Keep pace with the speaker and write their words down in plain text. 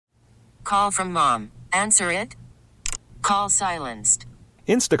Call from mom. Answer it. Call silenced.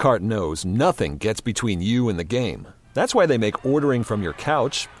 Instacart knows nothing gets between you and the game. That's why they make ordering from your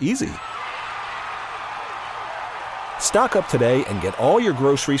couch easy. Stock up today and get all your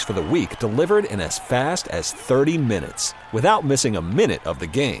groceries for the week delivered in as fast as 30 minutes without missing a minute of the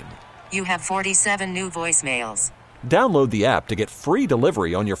game. You have 47 new voicemails. Download the app to get free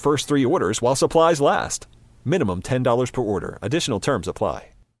delivery on your first 3 orders while supplies last. Minimum $10 per order. Additional terms apply.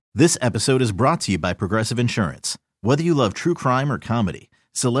 This episode is brought to you by Progressive Insurance. Whether you love true crime or comedy,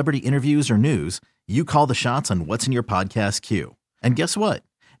 celebrity interviews or news, you call the shots on what's in your podcast queue. And guess what?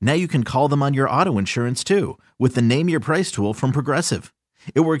 Now you can call them on your auto insurance too with the Name Your Price tool from Progressive.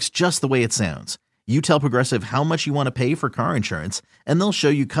 It works just the way it sounds. You tell Progressive how much you want to pay for car insurance, and they'll show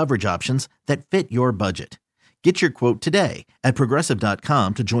you coverage options that fit your budget. Get your quote today at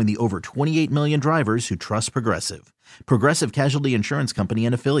Progressive.com to join the over 28 million drivers who trust Progressive. Progressive Casualty Insurance Company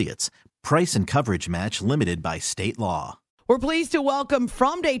and Affiliates. Price and coverage match limited by state law. We're pleased to welcome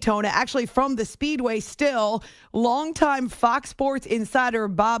from Daytona, actually from the Speedway still, longtime Fox Sports insider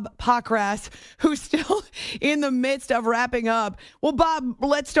Bob Pockrass, who's still in the midst of wrapping up. Well, Bob,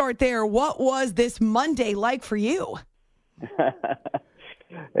 let's start there. What was this Monday like for you?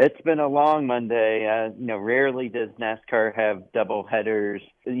 It's been a long Monday. Rarely does NASCAR have double headers.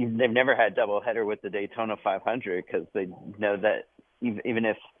 They've never had double header with the Daytona 500 because they know that even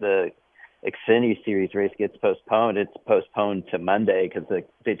if the Xfinity Series race gets postponed, it's postponed to Monday because the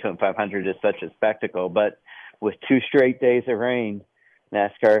Daytona 500 is such a spectacle. But with 2 straight days of rain,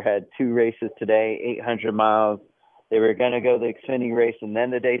 NASCAR had 2 races today, 800 miles. They were going to go the Xfinity race and then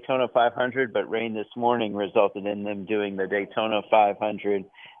the Daytona 500, but rain this morning resulted in them doing the Daytona 500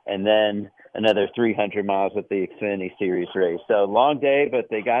 and then another 300 miles with the Xfinity Series race. So long day, but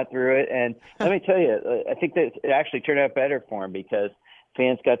they got through it. And let me tell you, I think that it actually turned out better for them because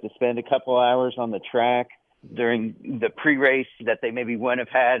fans got to spend a couple hours on the track during the pre-race that they maybe wouldn't have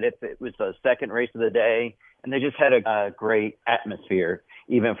had if it was the second race of the day. And they just had a great atmosphere,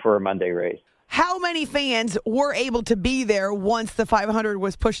 even for a Monday race. How many fans were able to be there once the 500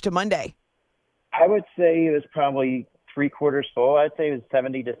 was pushed to Monday? I would say it was probably 3/4 full. I'd say it was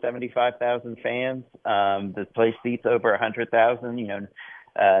 70 to 75,000 fans. The place seats over 100,000.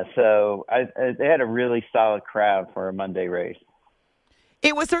 So they had a really solid crowd for a Monday race.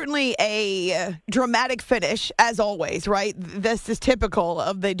 It was certainly a dramatic finish, as always, right? This is typical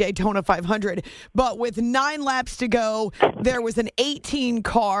of the Daytona 500. But with 9 laps to go, there was an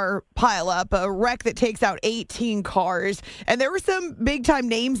 18-car pileup, a wreck that takes out 18 cars. And there were some big-time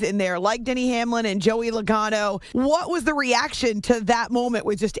names in there, like Denny Hamlin and Joey Logano. What was the reaction to that moment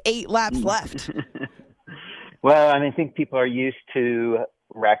with just 8 laps left? Well, I think people are used to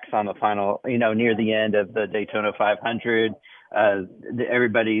wrecks on the final, near the end of the Daytona 500.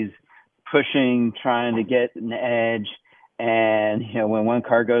 Everybody's pushing, trying to get an edge. And, when one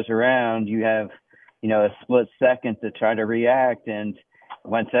car goes around, you have, a split second to try to react. And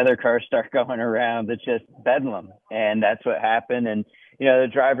once other cars start going around, it's just bedlam. And that's what happened. And, the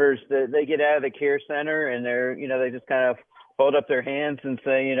drivers, they get out of the care center and they just kind of hold up their hands and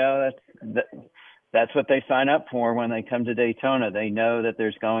say, that's what they sign up for when they come to Daytona. They know that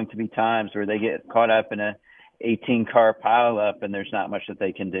there's going to be times where they get caught up in a 18-car pileup, and there's not much that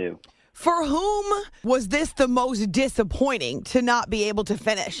they can do. For whom was this the most disappointing to not be able to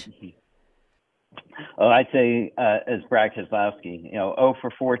finish? Well, I'd say as Brad Keselowski, 0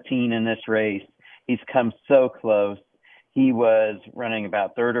 for 14 in this race. He's come so close. He was running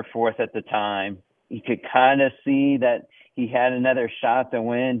about 3rd or 4th at the time. You could kind of see that he had another shot to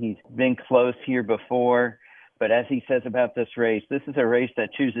win. He's been close here before. But as he says about this race, this is a race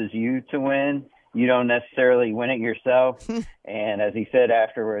that chooses you to win. You don't necessarily win it yourself. And as he said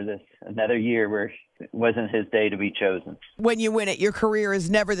afterwards, it's another year where it wasn't his day to be chosen. When you win it, your career is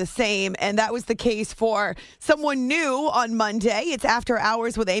never the same. And that was the case for someone new on Monday. It's After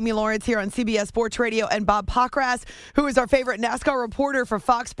Hours with Amy Lawrence here on CBS Sports Radio and Bob Pockrass, who is our favorite NASCAR reporter for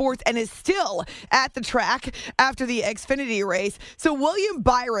Fox Sports and is still at the track after the Xfinity race. So William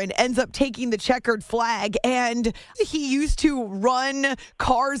Byron ends up taking the checkered flag, and he used to run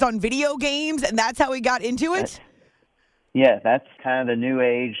cars on video games, and that's how he got into it? Yeah, that's kind of the new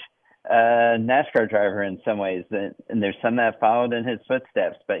age NASCAR driver in some ways, and there's some that followed in his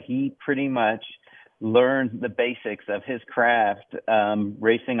footsteps, but he pretty much learned the basics of his craft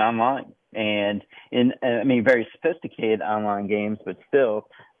racing online, and very sophisticated online games, but still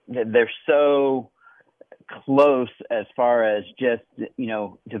they're so close as far as just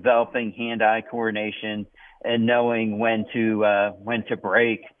developing hand-eye coordination and knowing when to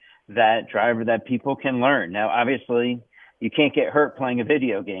brake. That driver that people can learn. Now, obviously, you can't get hurt playing a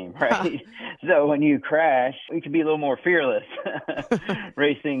video game, right? So when you crash, you can be a little more fearless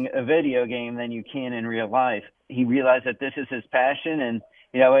racing a video game than you can in real life. He realized that this is his passion, and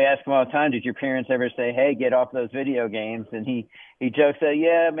we ask him all the time, did your parents ever say, hey, get off those video games? And he jokes that,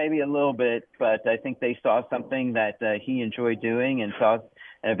 yeah, maybe a little bit, but I think they saw something that he enjoyed doing and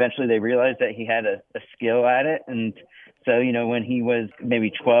eventually they realized that he had a skill at it. And so, when he was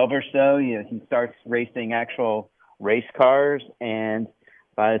maybe 12 or so, he starts racing actual race cars. And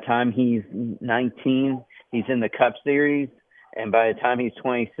by the time he's 19, he's in the Cup Series. And by the time he's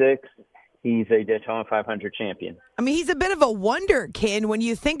 26, he's a Daytona 500 champion. I mean, he's a bit of a wonderkin when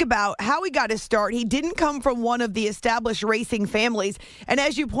you think about how he got his start. He didn't come from one of the established racing families. And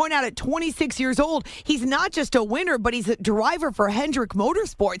as you point out, at 26 years old, he's not just a winner, but he's a driver for Hendrick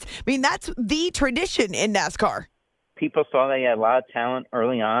Motorsports. I mean, that's the tradition in NASCAR. People saw that he had a lot of talent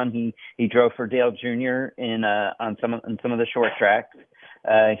early on. He drove for Dale Jr. on some of the short tracks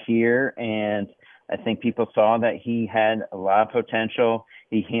here, and I think people saw that he had a lot of potential.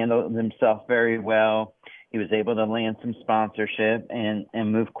 He handled himself very well. He was able to land some sponsorship and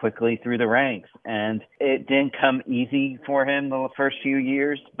move quickly through the ranks. And it didn't come easy for him the first few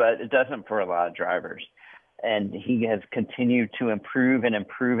years, but it doesn't for a lot of drivers. And he has continued to improve and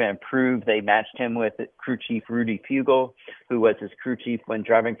improve and improve. They matched him with crew chief Rudy Fugle, who was his crew chief when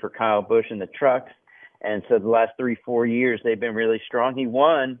driving for Kyle Busch in the trucks. And so the last 3-4 years, they've been really strong. He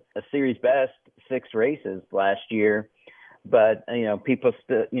won a series best 6 races last year. But, people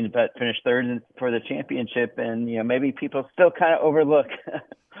still, but finished third for the championship. And, maybe people still kind of overlook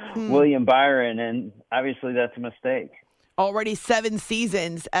William Byron. And obviously that's a mistake. Already 7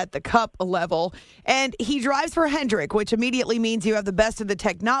 seasons at the Cup level. And he drives for Hendrick, which immediately means you have the best of the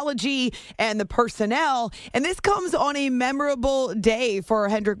technology and the personnel. And this comes on a memorable day for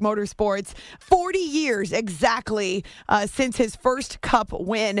Hendrick Motorsports. 40 years exactly since his first Cup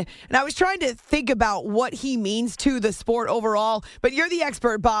win. And I was trying to think about what he means to the sport overall. But you're the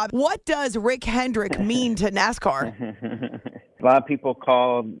expert, Bob. What does Rick Hendrick mean to NASCAR? A lot of people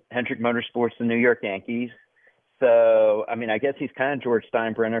call Hendrick Motorsports the New York Yankees. So, I guess he's kind of George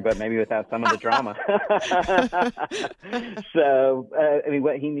Steinbrenner, but maybe without some of the drama. So,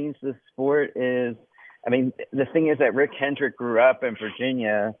 what he means to the sport is, the thing is that Rick Hendrick grew up in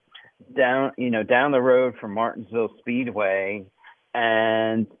Virginia, down the road from Martinsville Speedway,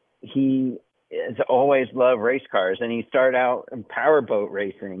 and he has always loved race cars. And he started out in powerboat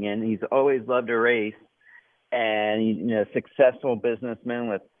racing, and he's always loved to race. And he's successful businessman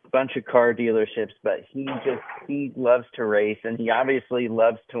with bunch of car dealerships, but he loves to race, and he obviously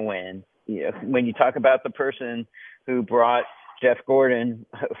loves to win. When you talk about the person who brought Jeff Gordon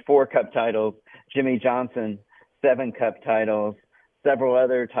 4 Cup titles, Jimmy Johnson 7 Cup titles, several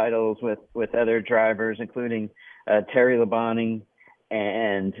other titles with other drivers, including Terry Labonte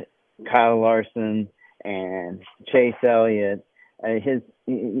and Kyle Larson and Chase Elliott,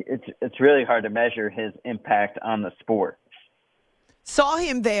 it's really hard to measure his impact on the sport. Saw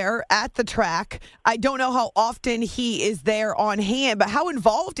him there at the track. I don't know how often he is there on hand, but how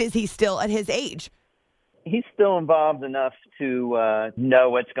involved is he still at his age? He's still involved enough to know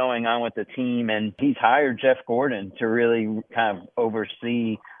what's going on with the team, and he's hired Jeff Gordon to really kind of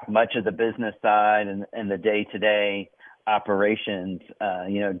oversee much of the business side and the day-to-day operations.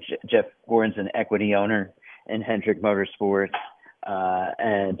 Jeff Gordon's an equity owner in Hendrick Motorsports,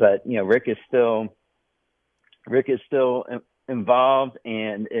 but Rick is still involved,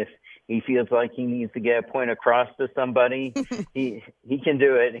 and if he feels like he needs to get a point across to somebody, he can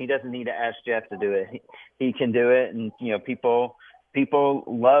do it. He doesn't need to ask Jeff to do it. He can do it, and people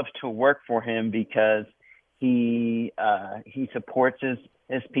love to work for him because he supports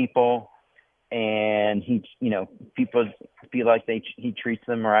his people, and people feel like he treats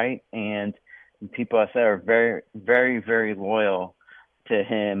them right, and people I said are very, very, very loyal to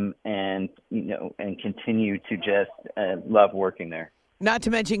him, and continue to just love working there. Not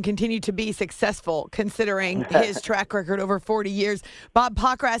to mention continue to be successful considering his track record over 40 years. Bob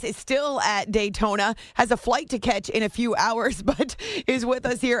Pockrass is still at Daytona, has a flight to catch in a few hours, but is with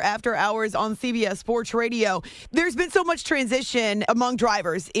us here after hours on CBS Sports Radio. There's been so much transition among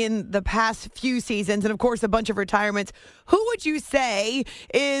drivers in the past few seasons, and of course a bunch of retirements. Who would you say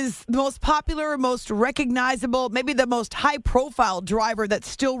is the most popular, most recognizable, maybe the most high-profile driver that's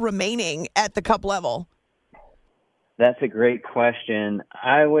still remaining at the Cup level? That's a great question.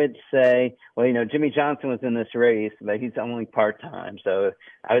 I would say, Jimmy Johnson was in this race, but he's only part-time. So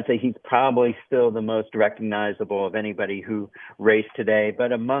I would say he's probably still the most recognizable of anybody who raced today.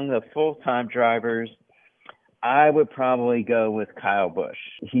 But among the full-time drivers, I would probably go with Kyle Busch.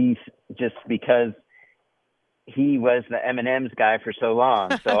 He's just because he was the M&M's guy for so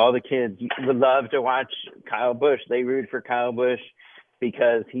long. So all the kids would love to watch Kyle Busch. They root for Kyle Busch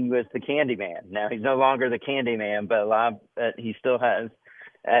because he was the candy man. Now he's no longer the candy man, but he still has,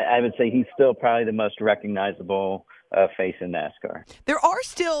 I would say he's still probably the most recognizable face in NASCAR. There are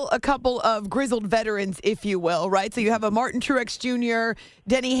still a couple of grizzled veterans, if you will, right? So you have a Martin Truex Jr.,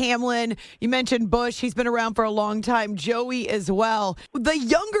 Denny Hamlin. You mentioned Busch. He's been around for a long time. Joey as well. The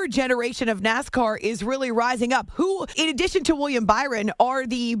younger generation of NASCAR is really rising up. Who, in addition to William Byron, are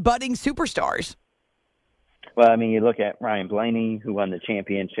the budding superstars? Well, I mean, you look at Ryan Blaney, who won the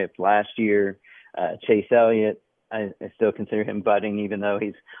championship last year, Chase Elliott. I still consider him budding, even though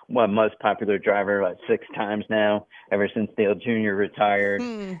he's one most popular driver 6 times now, ever since Dale Jr. retired.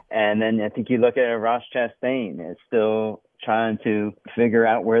 And then I think you look at Ross Chastain, is still trying to figure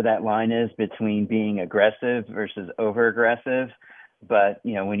out where that line is between being aggressive versus over-aggressive. But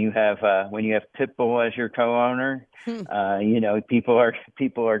when you have Pitbull as your co-owner, people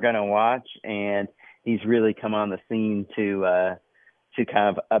are going to watch, and he's really come on the scene to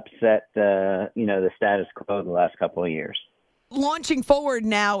kind of upset the status quo the last couple of years. Launching forward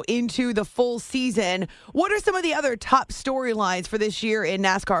now into the full season, what are some of the other top storylines for this year in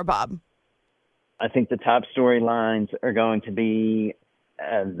NASCAR, Bob? I think the top storylines are going to be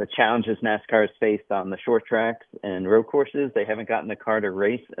the challenges NASCAR has faced on the short tracks and road courses. They haven't gotten the car to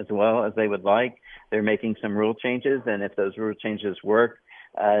race as well as they would like. They're making some rule changes, and if those rule changes work,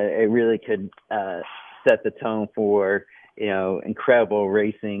 it really could set the tone for incredible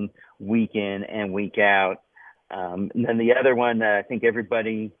racing week in and week out. And then the other one that I think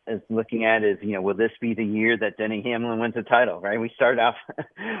everybody is looking at is, will this be the year that Denny Hamlin wins a title, right? We start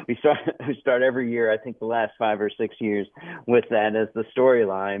every year, I think the last 5 or 6 years, with that as the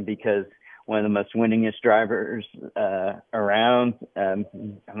storyline, because one of the most winningest drivers around, I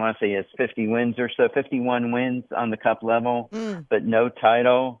want to say he has 50 wins or so, 51 wins on the Cup level, but no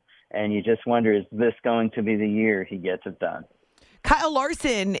title. And you just wonder, is this going to be the year he gets it done? Kyle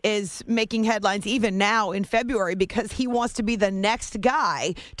Larson is making headlines even now in February because he wants to be the next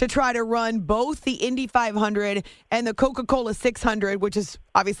guy to try to run both the Indy 500 and the Coca-Cola 600, which is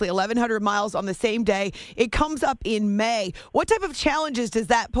obviously 1,100 miles on the same day. It comes up in May. What type of challenges does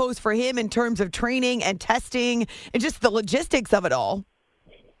that pose for him in terms of training and testing and just the logistics of it all?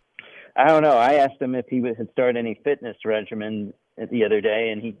 I don't know. I asked him if he had started any fitness regimen the other day,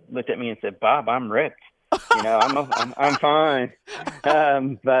 and he looked at me and said, "Bob, I'm ripped. I'm fine."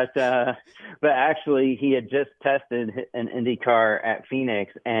 But actually, he had just tested an IndyCar at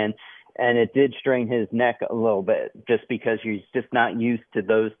Phoenix, and it did strain his neck a little bit, just because he's just not used to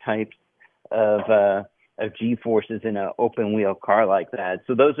those types of G-forces in an open wheel car like that.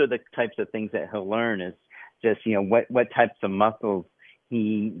 So those are the types of things that he'll learn, is just what types of muscles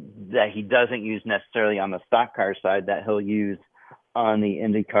he doesn't use necessarily on the stock car side that he'll use on the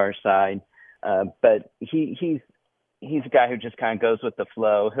IndyCar side. But he's a guy who just kind of goes with the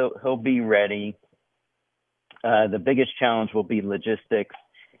flow. He'll be ready. The biggest challenge will be logistics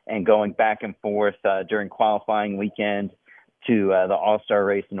and going back and forth during qualifying weekend to the All-Star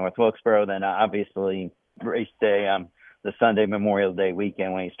race in North Wilkesboro. Then obviously race day, the Sunday Memorial Day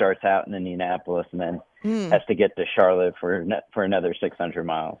weekend, when he starts out in Indianapolis, and then has to get to Charlotte for another 600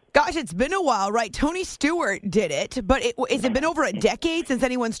 miles. Gosh, it's been a while, right? Tony Stewart did it, but has it been over a decade since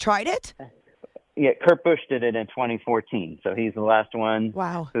anyone's tried it? Yeah, Kurt Busch did it in 2014, so he's the last one.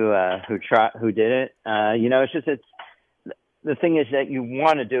 Wow. who did it. It's the thing is that you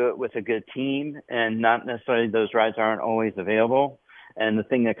want to do it with a good team, and not necessarily those rides aren't always available. And the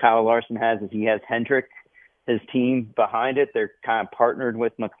thing that Kyle Larson has is he has Hendrick, his team, behind it. They're kind of partnered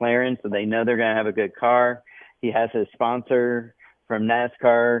with McLaren, so they know they're going to have a good car. He has his sponsor from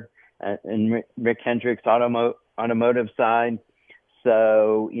NASCAR and Rick Hendrick's automotive side.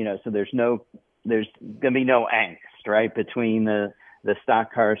 So, so there's going to be no angst, right, between the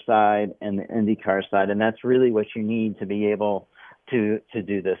stock car side and the IndyCar side. And that's really what you need to be able to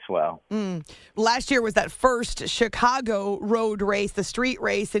do this well. Last year was that first Chicago road race, the street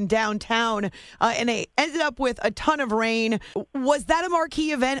race in downtown, and they ended up with a ton of rain. Was that a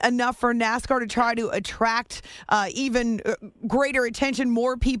marquee event enough for NASCAR to try to attract even greater attention,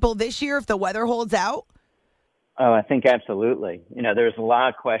 more people this year if the weather holds out? Oh, I think absolutely. There's a lot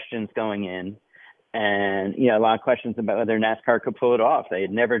of questions going in, and a lot of questions about whether NASCAR could pull it off. They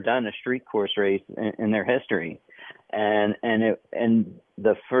had never done a street course race in their history. And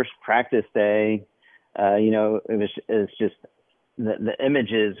the first practice day, it was just the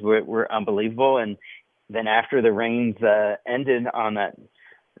images were unbelievable. And then after the rains ended on that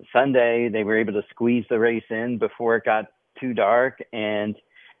Sunday, they were able to squeeze the race in before it got too dark. And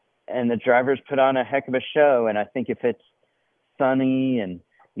the drivers put on a heck of a show. And I think if it's sunny and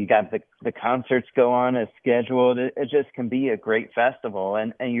you got the concerts go on as scheduled, it just can be a great festival.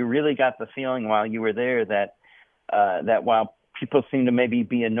 And you really got the feeling while you were there that while people seem to maybe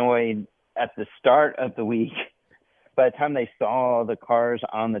be annoyed at the start of the week, by the time they saw the cars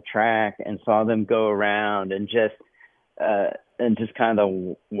on the track and saw them go around and just kind of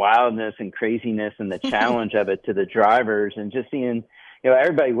the wildness and craziness and the challenge of it to the drivers, and just seeing,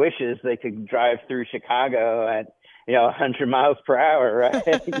 everybody wishes they could drive through Chicago at 100 miles per hour,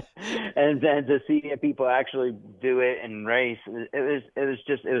 right? And then to see people actually do it and race, it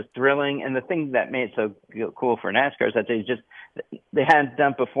was thrilling. And the thing that made it so cool for NASCAR is that they hadn't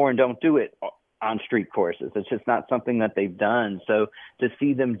done it before and don't do it on street courses. It's just not something that they've done. So to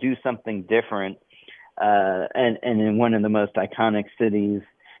see them do something different, and in one of the most iconic cities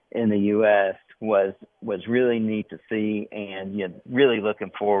in the U.S. was really neat to see, and really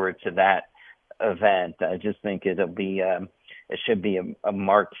looking forward to that event. I just think it should be a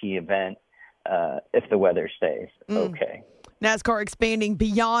marquee event if the weather stays okay. NASCAR expanding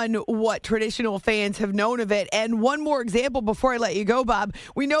beyond what traditional fans have known of it. And one more example before I let you go, Bob.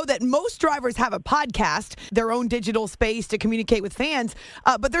 We know that most drivers have a podcast, their own digital space to communicate with fans.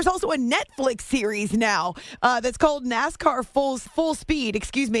 But there's also a Netflix series now that's called NASCAR Full Speed.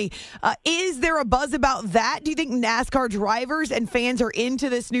 Is there a buzz about that? Do you think NASCAR drivers and fans are into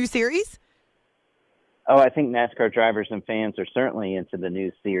this new series? Oh, I think NASCAR drivers and fans are certainly into the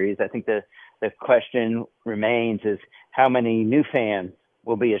new series. I think the question remains is how many new fans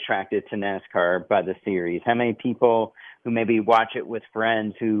will be attracted to NASCAR by the series? How many people who maybe watch it with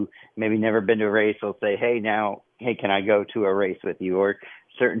friends who maybe never been to a race will say, hey, can I go to a race with you? Or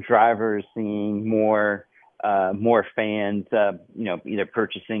certain drivers seeing more fans, either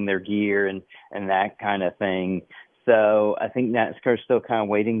purchasing their gear and that kind of thing. So I think NASCAR is still kind of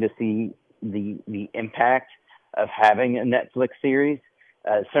waiting to see the impact of having a Netflix series.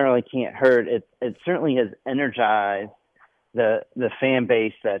 It certainly can't hurt. It certainly has energized the fan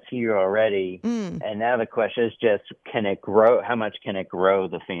base that's here already. And now the question is just, can it grow? How much can it grow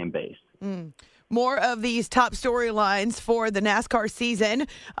the fan base? More of these top storylines for the NASCAR season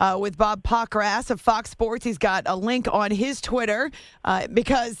with Bob Pockrass of FOX Sports. He's got a link on his Twitter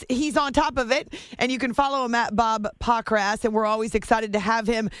because he's on top of it. And you can follow him at Bob Pockrass. And we're always excited to have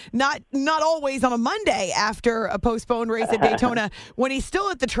him, not always on a Monday after a postponed race at Daytona, when he's still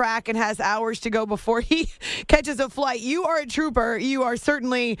at the track and has hours to go before he catches a flight. You are a trooper. You are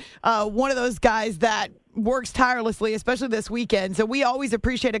certainly one of those guys that works tirelessly, especially this weekend. So we always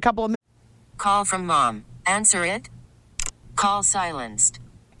appreciate a couple of minutes. Call from mom. Answer it. Call silenced.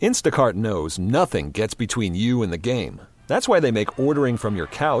 Instacart knows nothing gets between you and the game. That's why they make ordering from your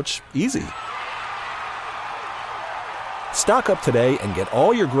couch easy. Stock up today and get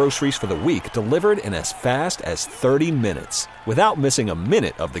all your groceries for the week delivered in as fast as 30 minutes without missing a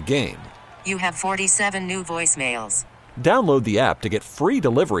minute of the game. You have 47 new voicemails. Download the app to get free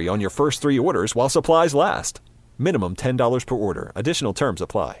delivery on your first 3 orders while supplies last. Minimum $10 per order. Additional terms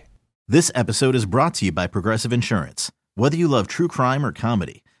apply. This episode is brought to you by Progressive Insurance. Whether you love true crime or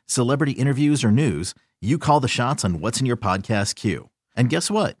comedy, celebrity interviews or news, you call the shots on what's in your podcast queue. And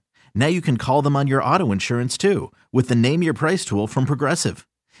guess what? Now you can call them on your auto insurance too with the Name Your Price tool from Progressive.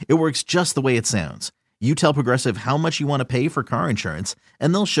 It works just the way it sounds. You tell Progressive how much you want to pay for car insurance,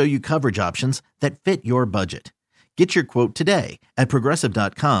 and they'll show you coverage options that fit your budget. Get your quote today at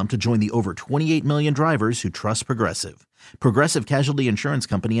Progressive.com to join the over 28 million drivers who trust Progressive. Progressive Casualty Insurance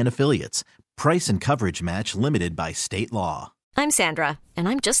Company and Affiliates. Price and coverage match limited by state law. I'm Sandra, and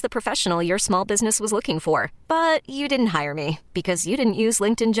I'm just the professional your small business was looking for. But you didn't hire me because you didn't use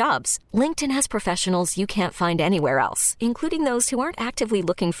LinkedIn Jobs. LinkedIn has professionals you can't find anywhere else, including those who aren't actively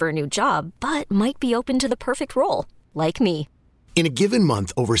looking for a new job, but might be open to the perfect role, like me. In a given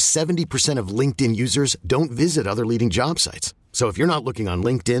month, over 70% of LinkedIn users don't visit other leading job sites. So if you're not looking on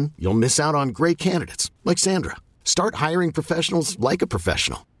LinkedIn, you'll miss out on great candidates like Sandra. Start hiring professionals like a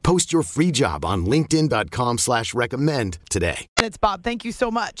professional. Post your free job on linkedin.com/recommend today. It's Bob. Thank you so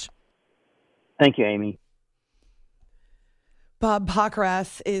much. Thank you, Amy. Bob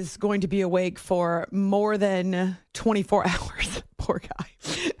Pockrass is going to be awake for more than 24 hours. Poor guy.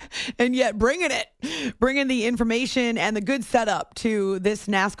 And yet bringing the information and the good setup to this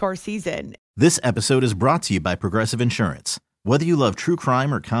NASCAR season. This episode is brought to you by Progressive Insurance. Whether you love true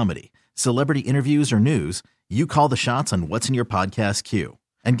crime or comedy, celebrity interviews or news, you call the shots on what's in your podcast queue.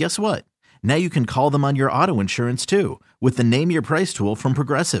 And guess what? Now you can call them on your auto insurance too with the Name Your Price tool from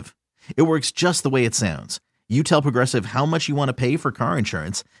Progressive. It works just the way it sounds. You tell Progressive how much you want to pay for car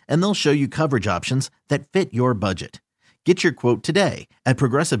insurance, and they'll show you coverage options that fit your budget. Get your quote today at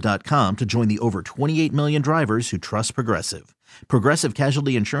Progressive.com to join the over 28 million drivers who trust Progressive. Progressive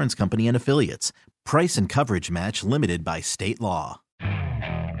Casualty Insurance Company and Affiliates. Price and coverage match limited by state law.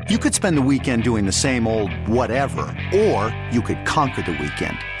 You could spend the weekend doing the same old whatever, or you could conquer the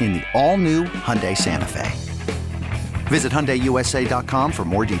weekend in the all-new Hyundai Santa Fe. Visit HyundaiUSA.com for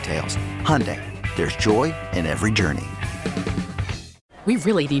more details. Hyundai, there's joy in every journey. We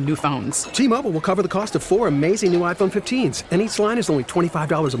really need new phones. T-Mobile will cover the cost of 4 amazing new iPhone 15s, and each line is only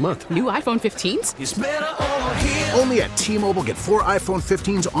 $25 a month. New iPhone 15s? It's better over here. Only at T-Mobile, get 4 iPhone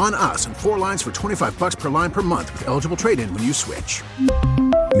 15s on us and 4 lines for $25 per line per month with eligible trade-in when you switch.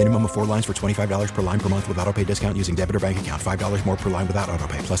 Minimum of 4 lines for $25 per line per month with autopay discount using debit or bank account. $5 more per line without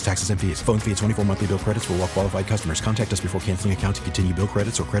autopay, plus taxes and fees. Phone fee at 24 monthly bill credits for well-qualified customers. Contact us before canceling account to continue bill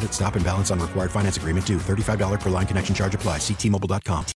credits or credit stop and balance on required finance agreement due. $35 per line connection charge applies. See T-Mobile.com.